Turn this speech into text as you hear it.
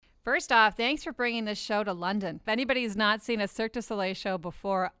First off, thanks for bringing this show to London. If anybody's not seen a Cirque du Soleil show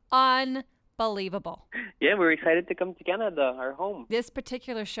before, unbelievable. Yeah, we're excited to come to Canada, our home. This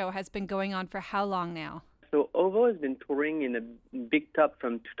particular show has been going on for how long now? So OVO has been touring in a big tub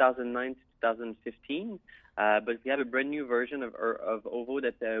from 2009 to 2015, but we have a brand new version of OVO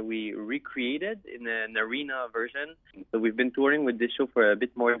that we recreated in an arena version. So we've been touring with this show for a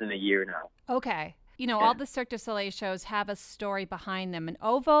bit more than a year now. Okay. You know, all the Cirque du Soleil shows have a story behind them. And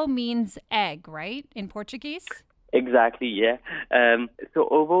ovo means egg, right, in Portuguese? Exactly, yeah. So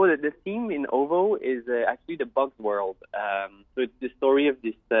OVO, the theme in OVO is actually the bug's world. So it's the story of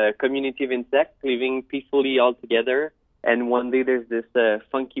this community of insects living peacefully all together. And one day there's this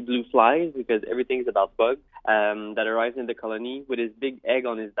funky blue flies, because everything's about bugs, that arrives in the colony with his big egg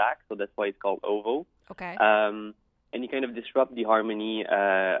on his back. So that's why it's called OVO. Okay. And he kind of disrupts the harmony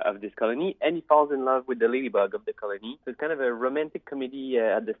of this colony, and he falls in love with the ladybug of the colony. So it's kind of a romantic comedy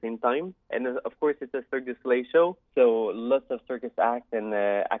at the same time. And of course, it's a Cirque du Soleil show, so lots of circus acts and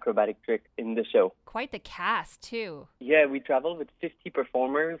acrobatic tricks in the show. Quite the cast, too. Yeah, we travel with 50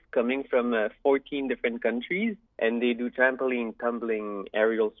 performers coming from 14 different countries, and they do trampoline, tumbling,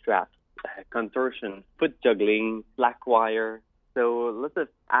 aerial straps, contortion, foot juggling, black wire. So lots of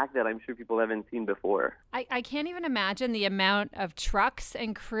acts that I'm sure people haven't seen before. I can't even imagine the amount of trucks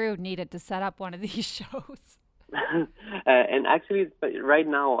and crew needed to set up one of these shows. And actually, right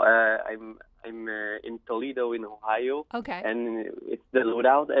now, I'm in Toledo, in Ohio. Okay. And it's the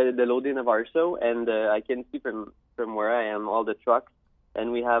load-in of our show, and I can see from where I am all the trucks,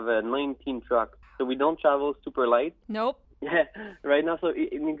 and we have 19 trucks. So we don't travel super light. Nope. Yeah, right now. So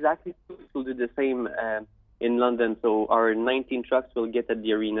in exactly 2 weeks, we'll do the same in London. So our 19 trucks will get at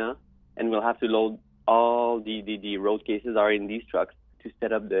the arena, and we'll have to load all the road cases are in these trucks to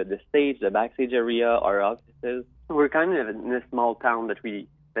set up the stage, the backstage area, our offices. We're kind of in a small town that we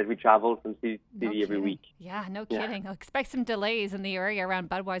travel from city to city every week. Yeah, no kidding. I'll expect some delays in the area around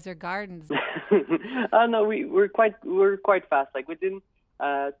Budweiser Gardens. No, we're quite fast. Like within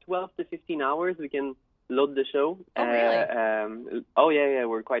 12 to 15 hours, we can load the show. Oh, really? Yeah,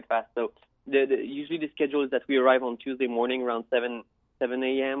 we're quite fast. So usually the schedule is that we arrive on Tuesday morning around 7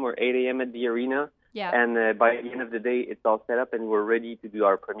 a.m. or 8 a.m. at the arena. Yeah. And by the end of the day, it's all set up and we're ready to do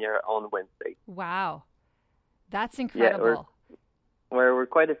our premiere on Wednesday. Wow. That's incredible. Yeah, we're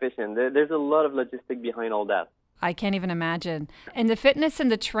quite efficient. There's a lot of logistics behind all that. I can't even imagine. And the fitness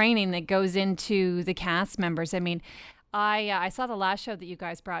and the training that goes into the cast members. I mean, I saw the last show that you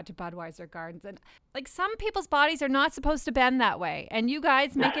guys brought to Budweiser Gardens, and like some people's bodies are not supposed to bend that way, and you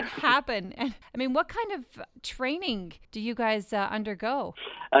guys make it happen. And I mean, what kind of training do you guys undergo?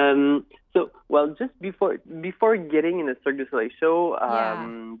 Just before getting in a Cirque du Soleil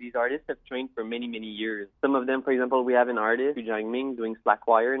show, these artists have trained for many, many years. Some of them, for example, we have an artist, Jiang Ming, doing slack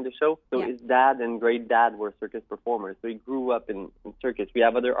wire in the show. So his dad and great dad were circus performers. So he grew up in circus. We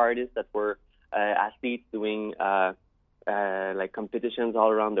have other artists that were athletes doing like competitions all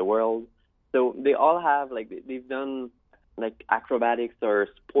around the world. So they all have they've done like acrobatics or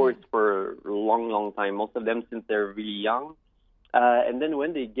sports for a long, long time. Most of them since they're really young. And then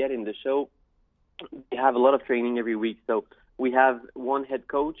when they get in the show, they have a lot of training every week. So we have one head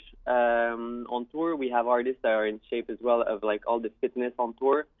coach on tour. We have artists that are in shape as well of like all the fitness on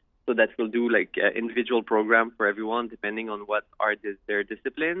tour. So that we'll do like individual program for everyone depending on what are their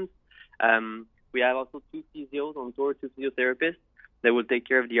disciplines. We have also 2 physios on tour, 2 physiotherapists that will take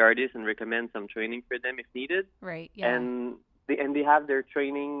care of the artists and recommend some training for them if needed. Right, yeah. And they have their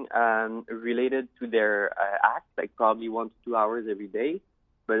training related to their act, like probably 1 to 2 hours every day.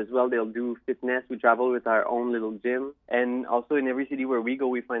 But as well, they'll do fitness. We travel with our own little gym. And also in every city where we go,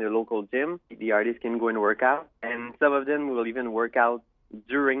 we find a local gym. The artists can go and work out. And some of them will even work out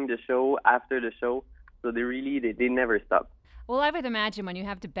during the show, after the show. So they never stop. Well, I would imagine when you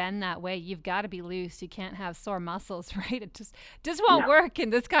have to bend that way, you've got to be loose. You can't have sore muscles, right? It just won't work in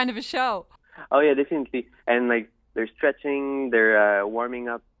this kind of a show. Oh, yeah, definitely. And like they're stretching, they're warming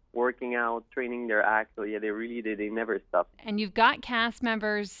up, working out, training their act. So yeah, they never stop. And you've got cast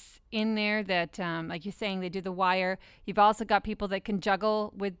members in there that, like you're saying, they do the wire. You've also got people that can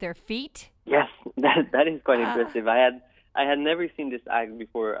juggle with their feet. Yes, that is quite impressive. I had never seen this act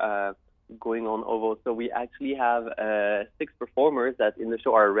before going on OVO. So we actually have 6 performers that in the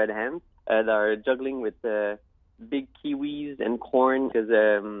show are red hands that are juggling with big kiwis and corn, because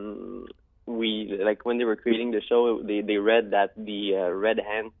we like when they were creating the show, they read that the red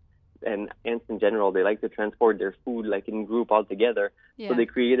hands and ants in general, they like to transport their food like in group all together. Yeah. So they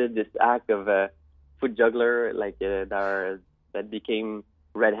created this act of foot juggler that became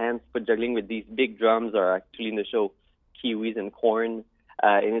red hands foot juggling with these big drums, are actually in the show kiwis and corn.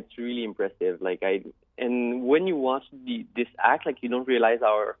 and it's really impressive. And when you watch this act, like, you don't realize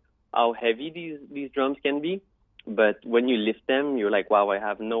how heavy these drums can be. But when you lift them, you're like, wow, I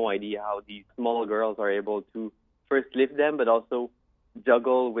have no idea how these small girls are able to first lift them, but also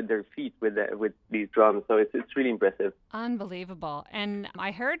juggle with their feet with these drums. So it's really impressive. Unbelievable. And I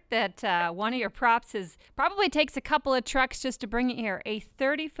heard that one of your props probably takes a couple of trucks just to bring it here, a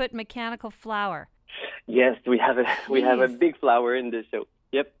 30-foot mechanical flower. Yes, we have a big flower in the show.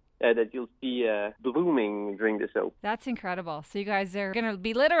 Yep. That you'll see blooming during the show. That's incredible. So you guys are going to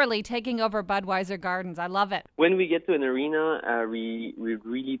be literally taking over Budweiser Gardens. I love it. When we get to an arena, we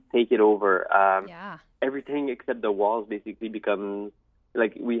really take it over. Everything except the walls basically becomes,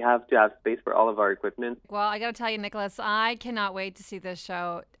 like, we have to have space for all of our equipment. Well, I got to tell you, Nicholas, I cannot wait to see this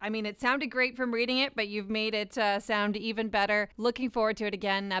show. I mean, it sounded great from reading it, but you've made it sound even better. Looking forward to it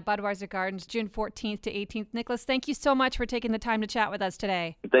again at Budweiser Gardens, June 14th to 18th. Nicholas, thank you so much for taking the time to chat with us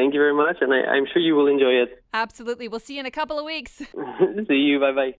today. Thank you very much, and I'm sure you will enjoy it. Absolutely. We'll see you in a couple of weeks. See you. Bye-bye.